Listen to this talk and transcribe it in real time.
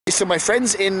So my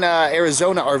friends in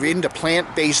Arizona are into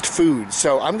plant-based food,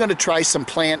 so I'm going to try some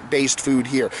plant-based food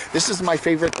here. This is my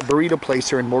favorite burrito place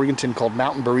here in Morganton called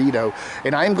Mountain Burrito,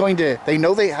 and I'm going to. I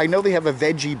know they have a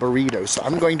veggie burrito, so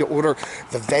I'm going to order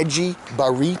the veggie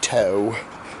burrito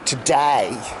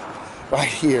today, right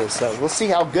here. So we'll see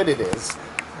how good it is.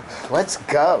 Let's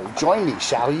go. Join me,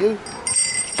 shall you?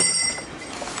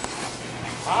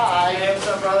 Hi. Hey, what's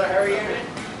up, brother? How are you?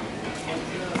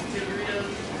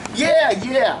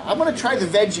 Yeah. I'm gonna try the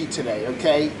veggie today,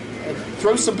 okay?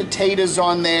 Throw some potatoes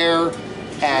on there,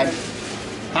 and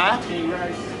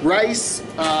rice,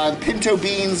 pinto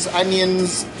beans,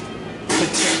 onions,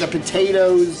 the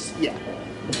potatoes, yeah,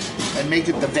 and make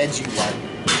it the veggie one.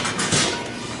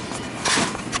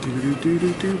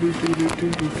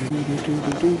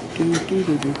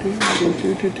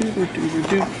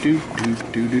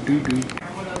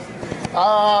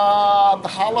 The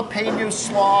jalapeno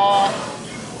slaw,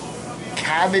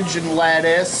 cabbage and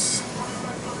lettuce,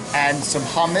 and some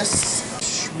hummus,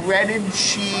 shredded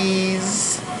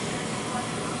cheese,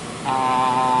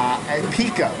 and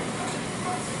pico,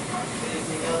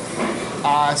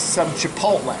 some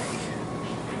chipotle.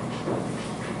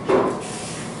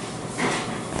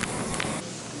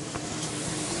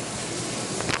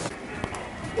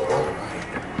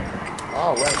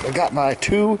 All right, I got my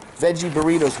 2 veggie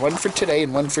burritos, one for today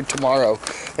and one for tomorrow.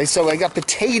 And so I got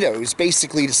potatoes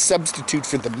basically to substitute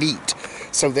for the meat,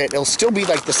 so that it'll still be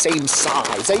like the same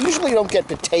size. I usually don't get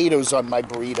potatoes on my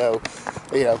burrito,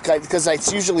 you know, because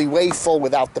it's usually way full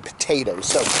without the potatoes.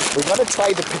 So we're gonna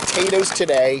try the potatoes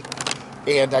today,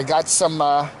 and I got some,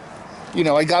 you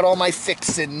know, I got all my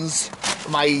fixins,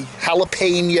 my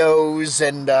jalapenos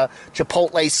and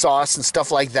chipotle sauce and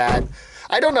stuff like that.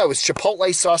 I don't know, is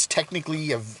chipotle sauce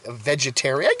technically a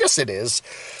vegetarian? I guess it is.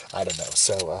 I don't know.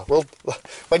 So,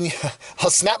 I'll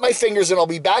snap my fingers and I'll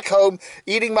be back home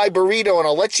eating my burrito, and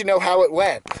I'll let you know how it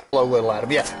went. Hello, little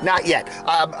Adam. Yeah, not yet.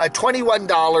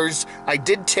 $21. I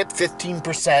did tip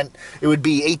 15%. It would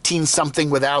be 18 something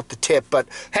without the tip, but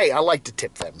hey, I like to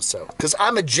tip them, so, because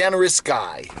I'm a generous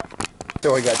guy.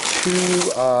 So I got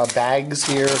 2 bags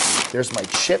here. There's my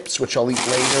chips, which I'll eat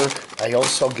later. I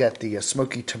also get the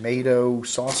smoky tomato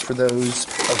sauce for those.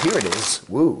 Oh, here it is.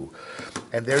 Woo.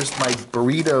 And there's my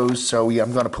burritos. So yeah,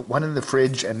 I'm going to put one in the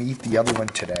fridge and eat the other one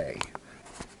today.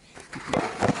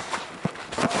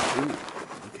 Ooh.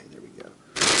 Okay, there we go.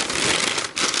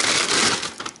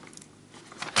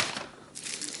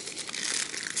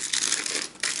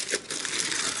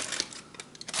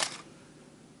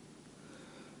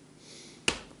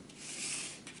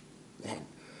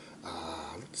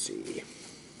 Let's see.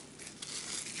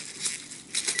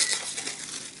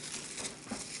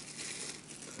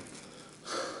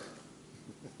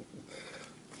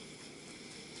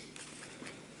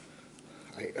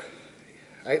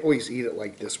 I always eat it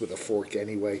like this with a fork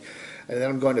anyway, and then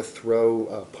I'm going to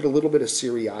put a little bit of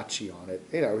sriracha on it,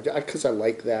 you know, because I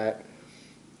like that.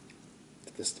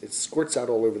 It squirts out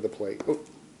all over the plate. Oh,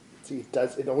 see,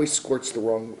 it always squirts the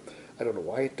wrong. I don't know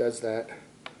why it does that.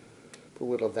 Put a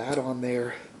little of that on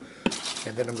there,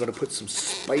 and then I'm going to put some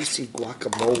spicy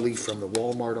guacamole from the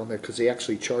Walmart on there, because they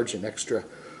actually charge an extra.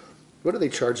 What do they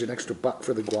charge? An extra $1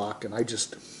 for the guac, and I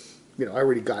just, you know, I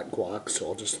already got guac, so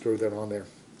I'll just throw that on there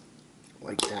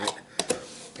like that,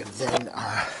 and then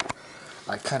I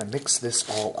kind of mix this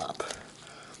all up.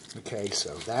 Okay,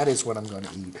 so that is what I'm going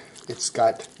to eat. It's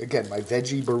got, again, my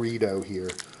veggie burrito here.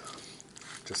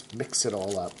 Just mix it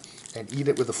all up and eat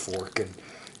it with a fork, and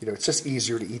you know, it's just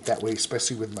easier to eat that way,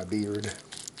 especially with my beard.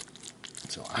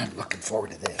 So I'm looking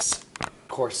forward to this. Of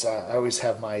course, I always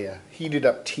have my heated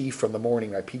up tea from the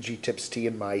morning, my PG Tips tea,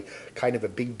 and my kind of a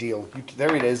big deal.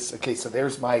 There it is. Okay, so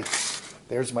there's my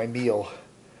meal.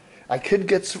 I could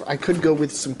go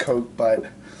with some Coke, but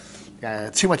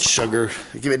too much sugar.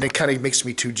 It kind of makes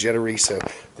me too jittery. So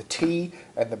the tea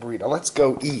and the burrito. Let's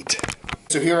go eat.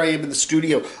 So here I am in the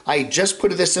studio. I just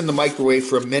put this in the microwave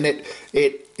for a minute.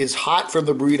 It is hot from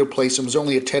the burrito place. It was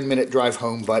only a 10-minute drive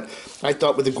home, but I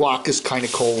thought with the guac is kind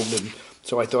of cold, and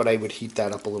so I thought I would heat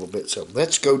that up a little bit. So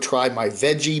let's go try my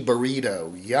veggie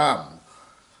burrito. Yum.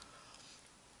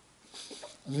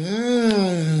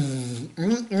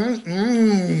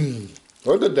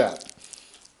 Look at that.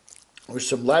 There's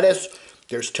some lettuce.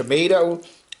 There's tomato.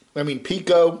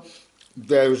 Pico.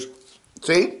 There's,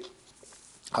 see?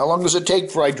 How long does it take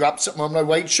before I drop something on my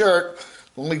white shirt?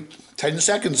 Only 10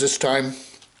 seconds this time.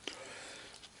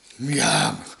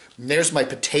 Yum. And there's my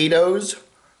potatoes.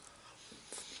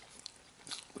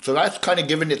 So that's kind of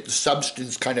giving it the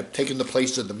substance, kind of taking the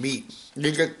place of the meat.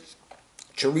 You get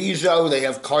chorizo, they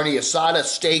have carne asada,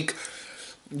 steak.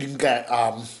 You can get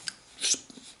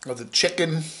of the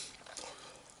chicken,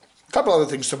 a couple other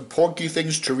things, some porky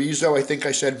things, chorizo, I think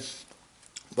I said.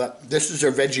 But this is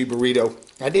their veggie burrito,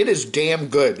 and it is damn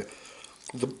good.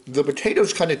 The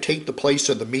potatoes kind of take the place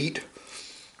of the meat,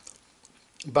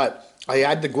 but I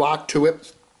add the guac to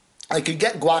it. I could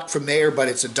get guac from there, but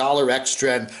it's $1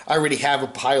 extra, and I already have a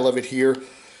pile of it here.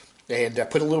 And I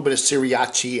put a little bit of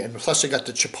sriracha, and plus I got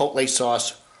the chipotle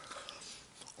sauce.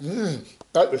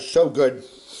 That is so good.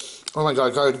 Oh my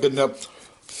God, good enough.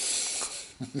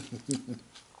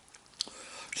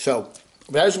 So,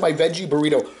 that is my veggie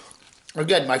burrito.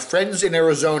 Again, my friends in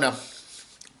Arizona,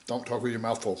 don't talk with your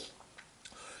mouth full,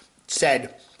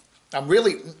 said, I'm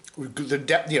really,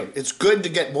 it's good to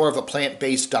get more of a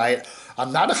plant-based diet.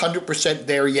 I'm not 100%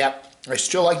 there yet. I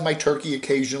still like my turkey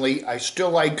occasionally. I still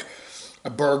like a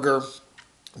burger,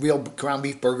 real ground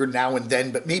beef burger now and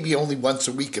then, but maybe only once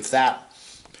a week, if that.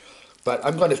 But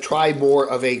I'm going to try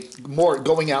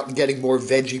going out and getting more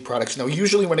veggie products. Now,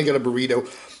 usually when I get a burrito,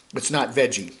 it's not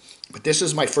veggie. But this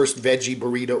is my first veggie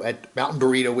burrito at Mountain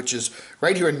Burrito, which is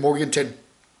right here in Morganton.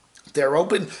 They're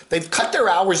open. They've cut their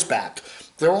hours back.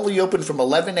 They're only open from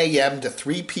 11 a.m. to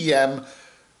 3 p.m.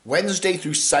 Wednesday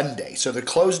through Sunday. So they're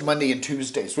closed Monday and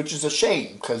Tuesdays, which is a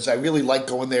shame because I really like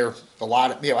going there a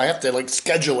lot. I have to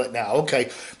schedule it now. Okay,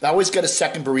 I always get a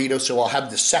second burrito, so I'll have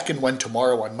the second one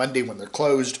tomorrow on Monday when they're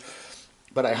closed.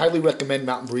 But I highly recommend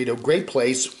Mountain Burrito. Great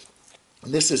place.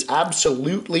 And this is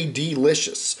absolutely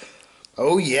delicious.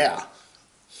 Oh, yeah.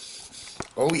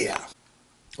 Oh, yeah.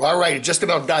 All right, just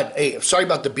about done. Hey, sorry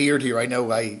about the beard here. I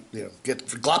know I get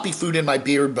gloppy food in my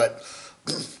beard, but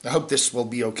I hope this will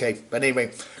be okay. But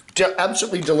anyway,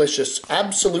 absolutely delicious.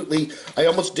 Absolutely. I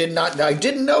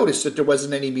didn't notice that there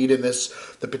wasn't any meat in this.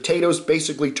 The potatoes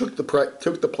basically took the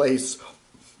place.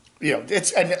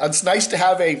 It's nice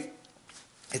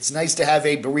to have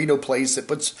a burrito place that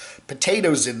puts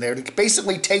potatoes in there. It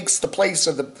basically takes the place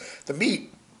of the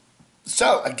meat.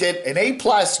 So again, an A+,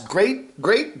 great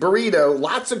burrito,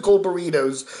 lots of cool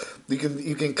burritos. You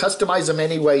can customize them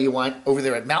any way you want over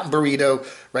there at Mountain Burrito,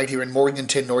 right here in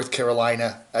Morganton, North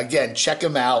Carolina. Again, check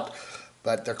them out.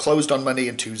 But they're closed on Monday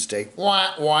and Tuesday.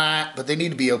 Wah, wah. But they need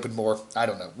to be open more. I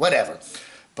don't know. Whatever.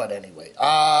 But anyway,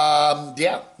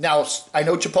 yeah. Now, I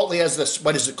know Chipotle has this,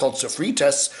 what is it called,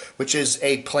 sofritas, which is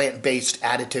a plant-based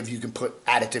additive you can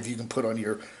put on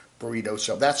your burrito.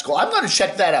 So that's cool. I'm going to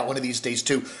check that out one of these days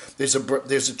too. There's a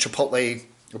Chipotle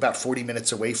about 40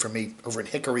 minutes away from me over in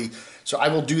Hickory. So I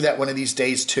will do that one of these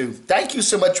days too. Thank you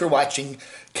so much for watching.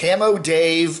 Camo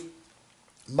Dave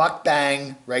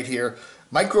mukbang right here.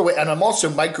 Microwave, and I'm also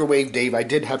Microwave Dave. I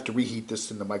did have to reheat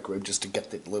this in the microwave just to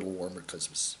get it a little warmer because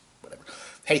it was whatever.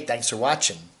 Hey, thanks for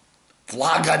watching.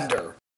 Vlog under.